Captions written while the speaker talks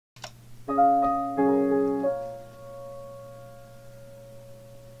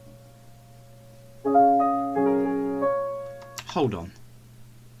Hold on.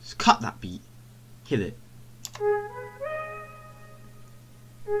 Just cut that beat. Hit it.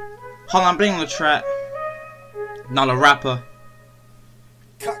 Hold on, bring on the track. Not a rapper.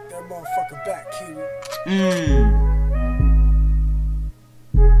 Cock that motherfucker back, Kiwi.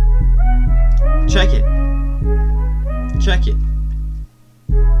 Check it. Check it.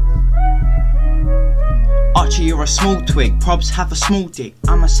 Archie, you're a small twig, probs have a small dick.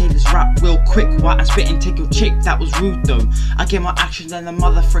 I'ma say this rap real quick while I spit and take your chick. That was rude though. I get more action than the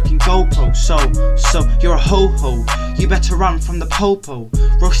motherfucking GoPro. So you're a ho-ho. You better run from the popo.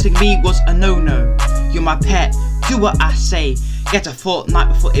 Roasting me was a no-no. You're my pet, do what I say. Get a fortnight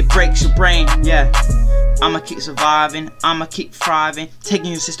before it breaks your brain, yeah. I'ma keep surviving, I'ma keep thriving.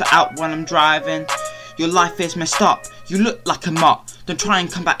 Taking your sister out when I'm driving. Your life is messed up, you look like a mutt. Don't try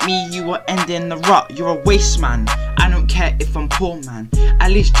and come back me, you will end in the rut. You're a waste man, I don't care if I'm poor man.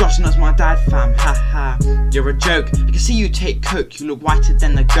 At least Josh knows my dad fam, haha. You're a joke, I can see you take coke. You look whiter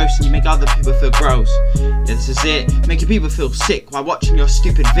than a ghost and you make other people feel gross. Yeah, this is it, making people feel sick while watching your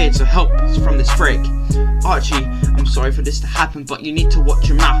stupid vids. So help from this freak. Archie, I'm sorry for this to happen, but you need to watch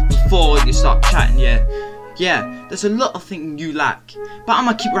your mouth before you start chatting, yeah. Yeah, there's a lot of things you lack, but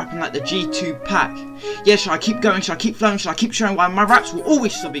I'ma keep rapping like the G2 pack. Yeah, should I keep going? Should I keep flowing? Should I keep showing why my raps will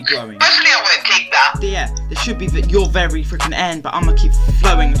always still be growing? Personally, I wouldn't take that. Yeah, there should be your very freaking end, but I'ma keep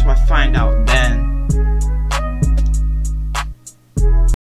flowing until I find out then.